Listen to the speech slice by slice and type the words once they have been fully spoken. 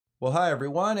Well, hi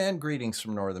everyone, and greetings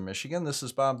from Northern Michigan. This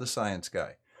is Bob the Science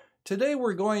Guy. Today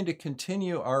we're going to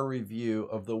continue our review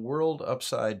of The World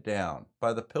Upside Down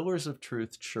by the Pillars of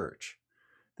Truth Church.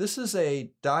 This is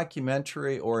a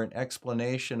documentary or an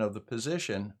explanation of the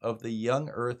position of the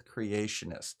Young Earth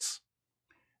Creationists.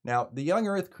 Now, the Young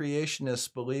Earth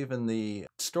Creationists believe in the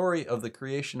story of the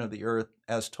creation of the earth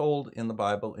as told in the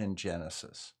Bible in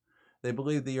Genesis. They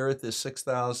believe the earth is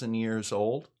 6,000 years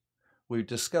old. We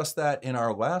discussed that in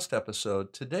our last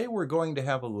episode. Today we're going to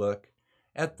have a look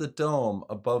at the dome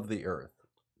above the earth,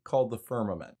 called the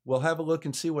firmament. We'll have a look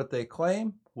and see what they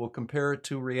claim. We'll compare it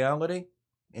to reality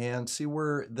and see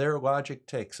where their logic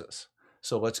takes us.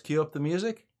 So let's cue up the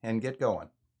music and get going.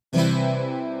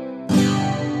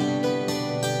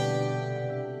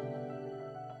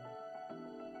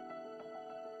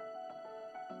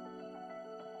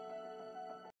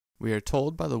 We are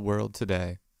told by the world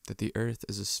today that the earth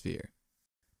is a sphere.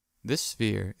 This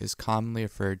sphere is commonly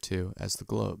referred to as the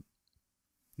globe.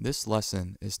 This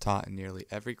lesson is taught in nearly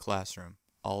every classroom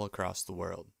all across the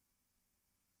world.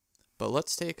 But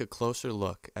let's take a closer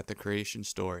look at the creation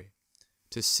story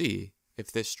to see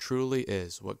if this truly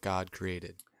is what God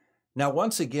created. Now,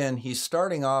 once again, he's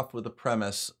starting off with the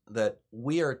premise that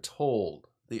we are told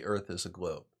the earth is a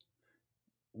globe.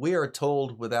 We are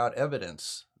told without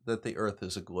evidence that the earth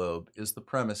is a globe is the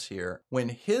premise here. When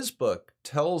his book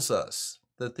tells us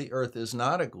that the earth is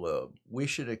not a globe, we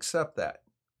should accept that.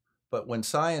 But when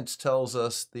science tells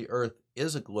us the earth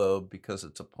is a globe because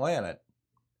it's a planet,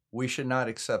 we should not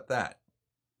accept that.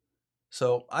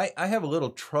 So I have a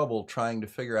little trouble trying to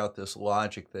figure out this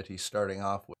logic that he's starting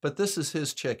off with. But this is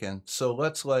his chicken, so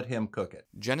let's let him cook it.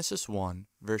 Genesis 1,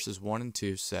 verses 1 and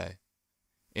 2 say,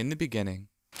 "In the beginning,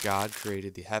 God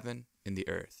created the heaven and the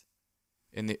earth.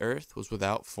 And the earth was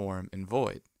without form and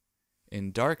void,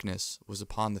 and darkness was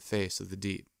upon the face of the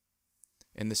deep.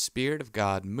 And the Spirit of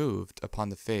God moved upon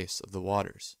the face of the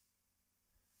waters.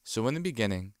 So in the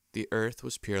beginning, the earth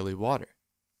was purely water."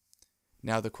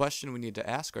 Now the question we need to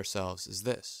ask ourselves is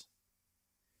this: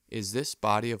 is this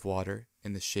body of water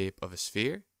in the shape of a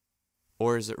sphere,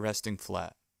 or is it resting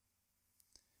flat?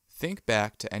 Think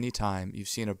back to any time you've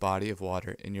seen a body of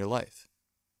water in your life.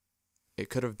 It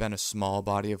could have been a small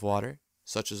body of water,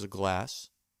 such as a glass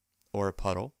or a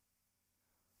puddle,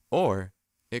 or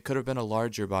it could have been a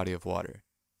larger body of water,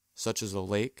 such as a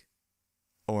lake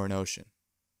or an ocean.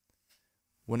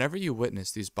 Whenever you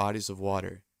witness these bodies of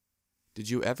water, did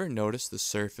you ever notice the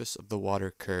surface of the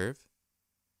water curve?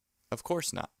 Of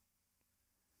course not.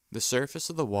 The surface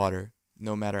of the water,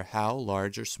 no matter how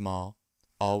large or small,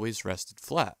 always rested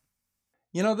flat.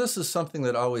 You know, this is something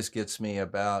that always gets me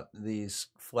about these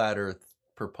flat earth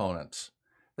proponents.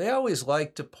 They always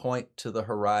like to point to the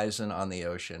horizon on the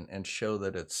ocean and show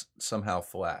that it's somehow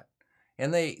flat.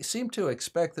 And they seem to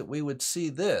expect that we would see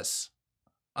this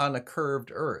on a curved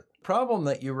earth. The problem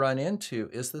that you run into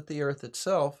is that the earth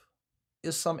itself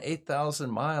is some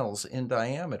 8,000 miles in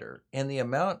diameter, and the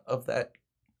amount of that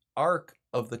arc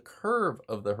of the curve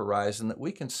of the horizon that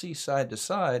we can see side to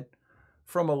side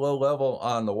from a low level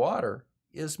on the water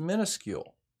is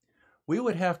minuscule. We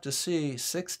would have to see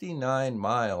 69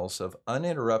 miles of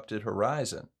uninterrupted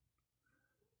horizon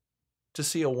to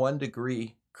see a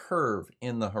 1-degree curve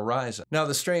in the horizon. Now,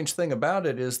 the strange thing about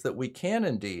it is that we can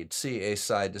indeed see a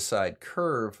side-to-side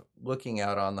curve looking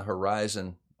out on the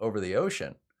horizon over the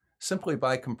ocean simply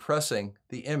by compressing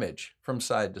the image from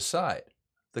side to side.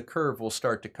 The curve will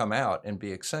start to come out and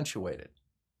be accentuated.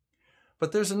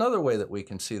 But there's another way that we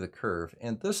can see the curve,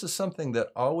 and this is something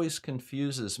that always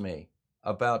confuses me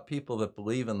about people that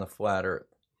believe in the flat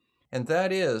earth. And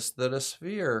that is that a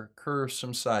sphere curves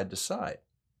from side to side.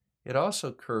 It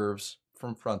also curves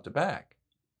from front to back.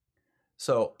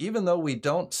 So even though we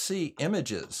don't see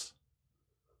images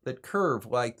that curve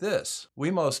like this,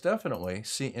 we most definitely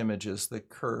see images that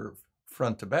curve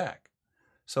front to back.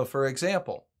 So for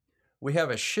example, we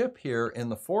have a ship here in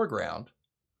the foreground,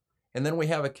 and then we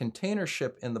have a container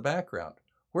ship in the background.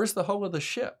 Where's the hull of the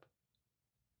ship?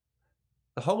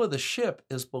 The hull of the ship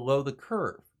is below the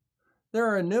curve. There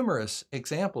are numerous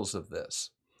examples of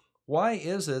this. Why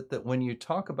is it that when you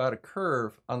talk about a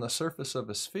curve on the surface of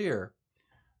a sphere,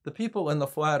 the people in the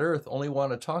flat earth only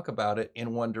want to talk about it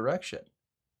in one direction?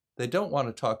 They don't want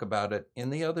to talk about it in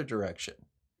the other direction.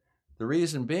 The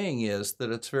reason being is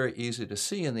that it's very easy to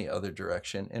see in the other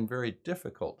direction and very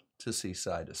difficult to see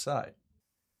side to side.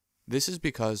 This is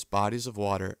because bodies of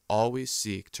water always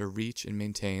seek to reach and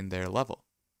maintain their level.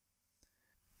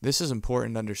 This is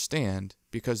important to understand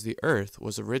because the earth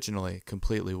was originally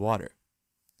completely water.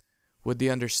 With the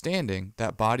understanding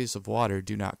that bodies of water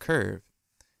do not curve,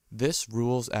 this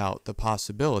rules out the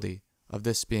possibility of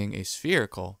this being a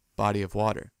spherical body of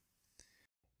water.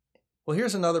 Well,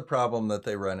 here's another problem that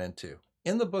they run into.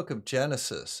 In the book of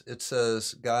Genesis, it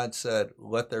says God said,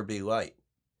 "Let there be light."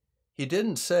 He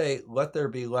didn't say, "Let there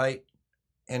be light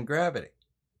and gravity."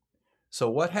 So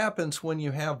what happens when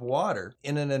you have water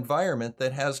in an environment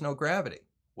that has no gravity?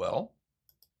 Well,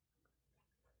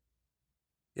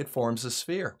 it forms a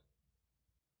sphere.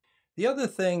 The other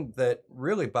thing that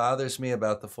really bothers me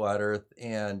about the Flat Earth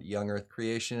and Young Earth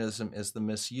Creationism is the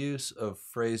misuse of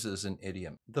phrases and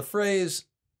idioms. The phrase,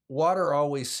 "water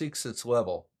always seeks its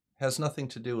level," has nothing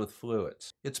to do with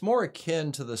fluids. It's more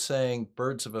akin to the saying,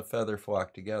 "birds of a feather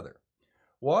flock together."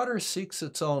 Water seeks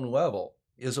its own level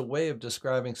is a way of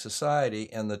describing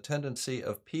society and the tendency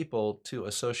of people to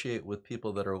associate with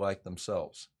people that are like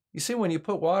themselves. You see, when you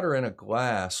put water in a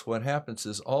glass, what happens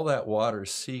is all that water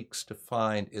seeks to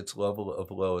find its level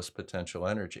of lowest potential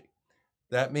energy.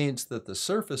 That means that the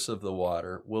surface of the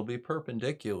water will be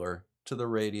perpendicular to the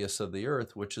radius of the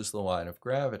Earth, which is the line of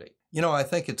gravity. You know, I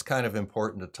think it's kind of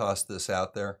important to toss this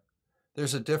out there.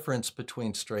 There's a difference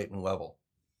between straight and level.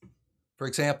 For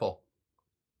example,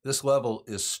 this level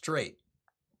is straight,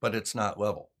 but it's not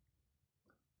level.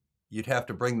 You'd have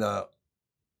to bring the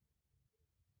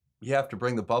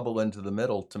bubble into the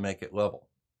middle to make it level.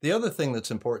 The other thing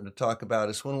that's important to talk about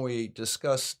is when we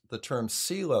discuss the term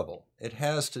sea level, it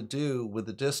has to do with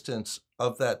the distance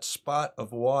of that spot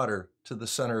of water to the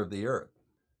center of the Earth.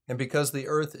 And because the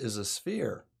Earth is a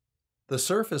sphere, the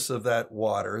surface of that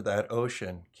water, that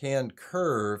ocean, can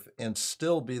curve and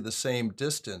still be the same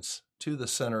distance to the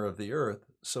center of the Earth,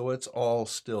 so it's all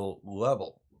still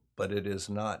level, but it is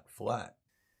not flat.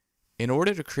 In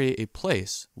order to create a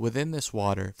place within this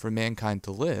water for mankind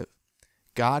to live,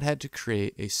 God had to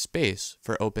create a space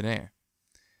for open air.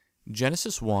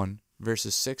 Genesis 1,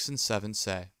 verses 6 and 7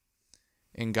 say,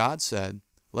 "And God said,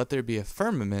 Let there be a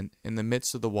firmament in the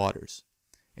midst of the waters,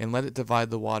 and let it divide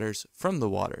the waters from the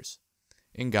waters.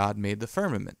 And God made the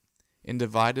firmament, and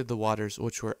divided the waters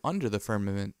which were under the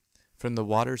firmament from the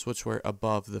waters which were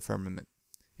above the firmament.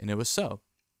 And it was so."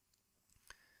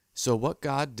 So what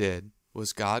God did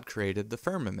was God created the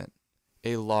firmament,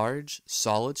 a large,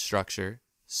 solid structure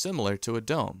similar to a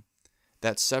dome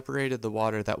that separated the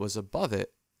water that was above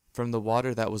it from the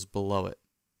water that was below it.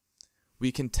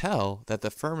 We can tell that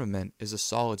the firmament is a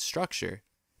solid structure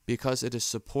because it is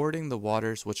supporting the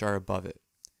waters which are above it.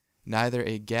 Neither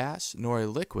a gas nor a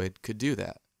liquid could do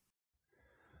that.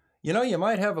 You know, you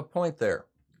might have a point there.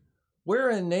 Where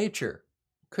in nature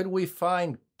could we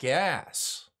find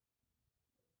gas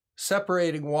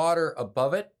separating water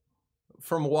above it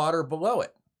from water below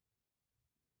it?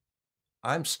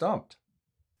 I'm stumped.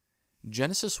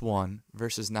 Genesis 1,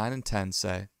 verses 9 and 10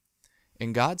 say,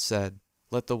 "And God said,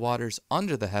 Let the waters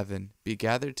under the heaven be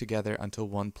gathered together unto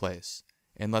one place,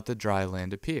 and let the dry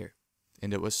land appear.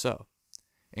 And it was so.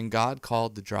 And God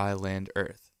called the dry land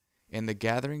earth, and the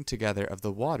gathering together of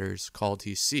the waters called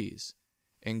he seas.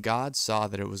 And God saw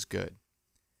that it was good."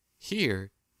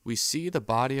 Here we see the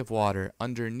body of water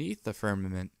underneath the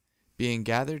firmament being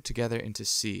gathered together into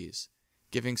seas,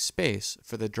 giving space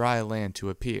for the dry land to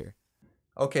appear.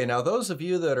 Okay, now those of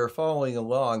you that are following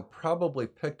along probably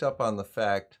picked up on the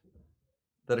fact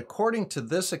that according to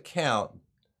this account,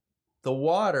 the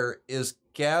water is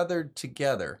gathered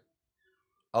together,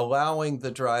 allowing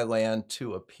the dry land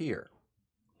to appear.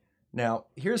 Now,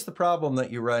 here's the problem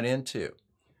that you run into.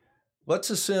 Let's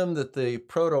assume that the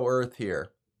proto-Earth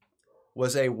here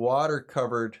was a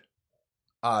water-covered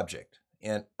object,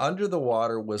 and under the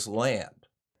water was land.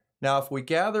 Now, if we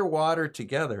gather water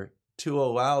together to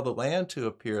allow the land to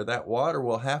appear, that water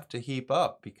will have to heap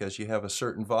up because you have a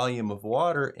certain volume of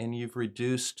water and you've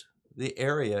reduced the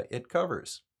area it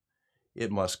covers.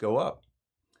 It must go up.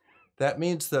 That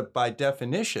means that by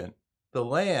definition, the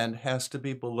land has to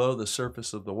be below the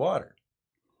surface of the water.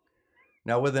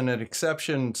 Now, with an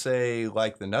exception, say,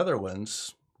 like the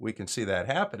Netherlands, we can see that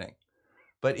happening.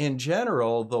 But in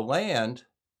general, the land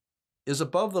is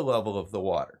above the level of the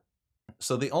water.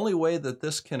 So the only way that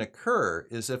this can occur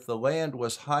is if the land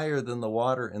was higher than the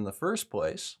water in the first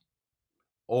place,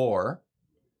 or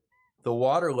the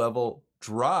water level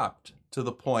dropped to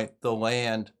the point the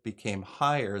land became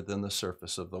higher than the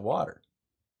surface of the water.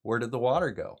 Where did the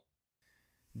water go?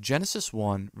 Genesis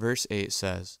 1, verse 8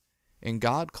 says, "And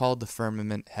God called the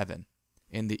firmament heaven,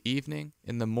 and the evening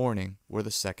and the morning were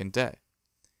the second day."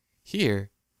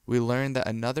 Here, we learn that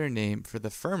another name for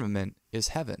the firmament is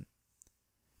heaven.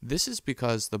 This is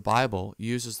because the Bible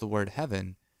uses the word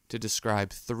heaven to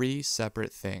describe three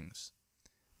separate things.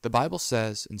 The Bible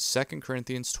says in 2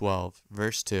 Corinthians 12,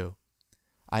 verse 2,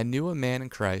 "I knew a man in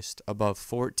Christ above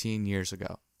 14 years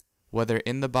ago, Whether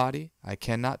in the body, I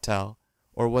cannot tell,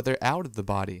 or whether out of the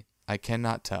body, I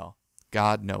cannot tell.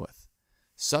 God knoweth.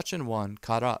 Such an one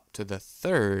caught up to the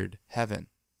third heaven.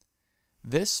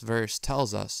 This verse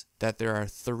tells us that there are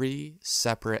 3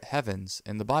 separate heavens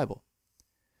in the Bible.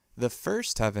 The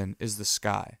first heaven is the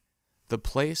sky, the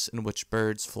place in which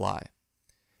birds fly.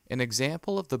 An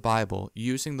example of the Bible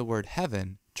using the word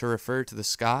heaven to refer to the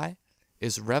sky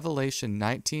is Revelation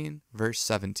 19, verse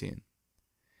 17.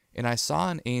 And I saw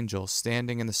an angel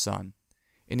standing in the sun,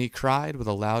 and he cried with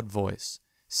a loud voice,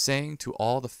 saying to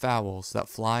all the fowls that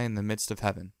fly in the midst of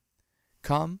heaven,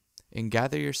 Come and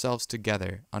gather yourselves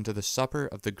together unto the supper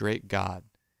of the great God.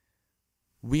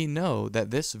 We know that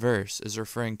this verse is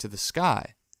referring to the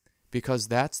sky, because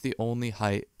that's the only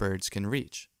height birds can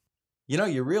reach. You know,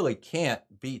 you really can't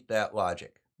beat that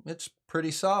logic. It's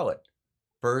pretty solid.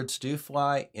 Birds do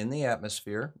fly in the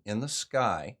atmosphere, in the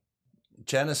sky.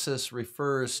 Genesis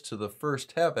refers to the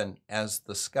first heaven as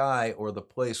the sky or the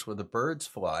place where the birds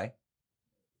fly.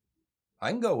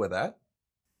 I can go with that.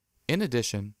 In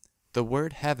addition, the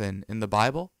word heaven in the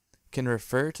Bible can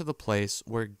refer to the place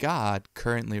where God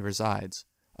currently resides,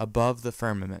 above the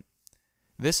firmament.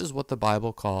 This is what the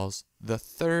Bible calls the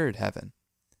third heaven.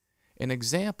 An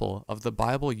example of the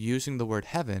Bible using the word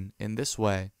heaven in this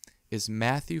way is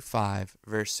Matthew 5,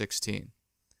 verse 16.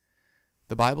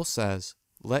 The Bible says,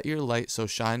 Let your light so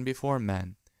shine before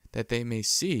men, that they may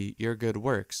see your good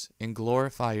works, and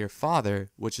glorify your Father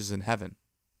which is in heaven.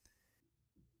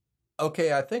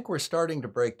 Okay, I think we're starting to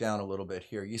break down a little bit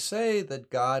here. You say that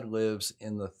God lives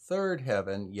in the third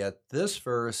heaven, yet this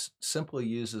verse simply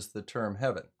uses the term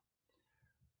heaven.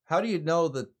 How do you know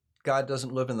that God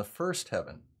doesn't live in the first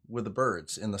heaven with the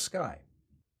birds in the sky?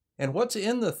 And what's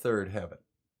in the third heaven?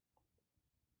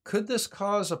 Could this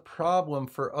cause a problem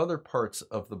for other parts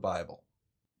of the Bible?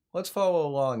 Let's follow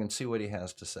along and see what he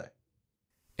has to say.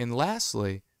 And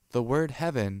lastly, the word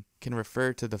heaven can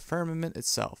refer to the firmament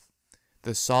itself,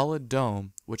 the solid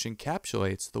dome which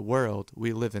encapsulates the world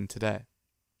we live in today.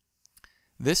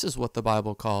 This is what the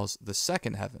Bible calls the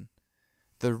second heaven.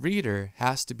 The reader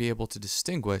has to be able to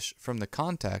distinguish from the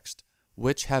context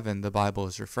which heaven the Bible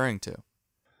is referring to.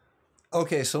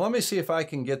 Okay, so let me see if I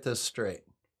can get this straight.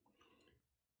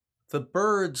 The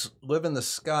birds live in the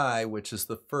sky, which is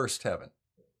the first heaven.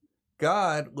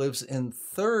 God lives in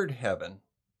third heaven,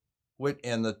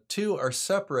 and the two are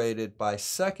separated by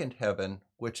second heaven,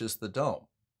 which is the dome.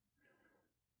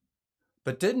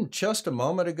 But didn't just a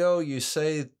moment ago you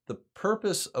say the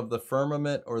purpose of the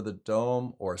firmament or the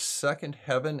dome or second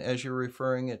heaven, as you're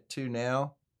referring it to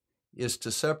now, is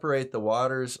to separate the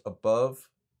waters above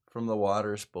from the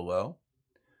waters below?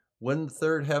 Wouldn't the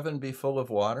third heaven be full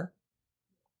of water?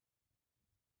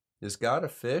 Is God a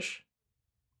fish?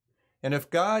 And if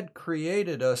God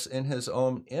created us in his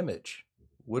own image,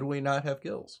 would we not have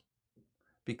gills?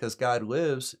 Because God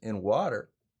lives in water,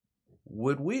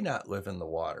 would we not live in the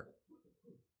water?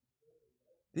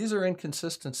 These are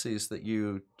inconsistencies that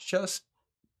you just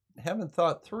haven't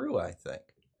thought through, I think.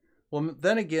 Well,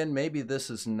 then again, maybe this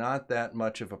is not that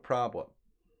much of a problem.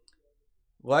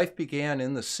 Life began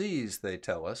in the seas, they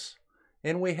tell us,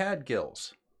 and we had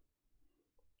gills.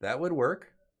 That would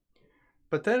work.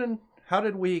 But then, how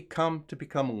did we come to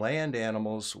become land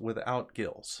animals without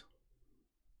gills?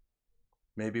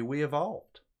 Maybe we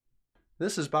evolved.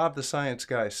 This is Bob the Science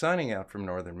Guy signing out from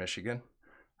Northern Michigan.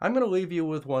 I'm going to leave you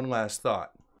with one last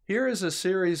thought. Here is a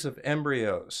series of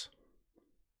embryos.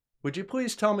 Would you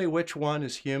please tell me which one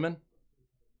is human?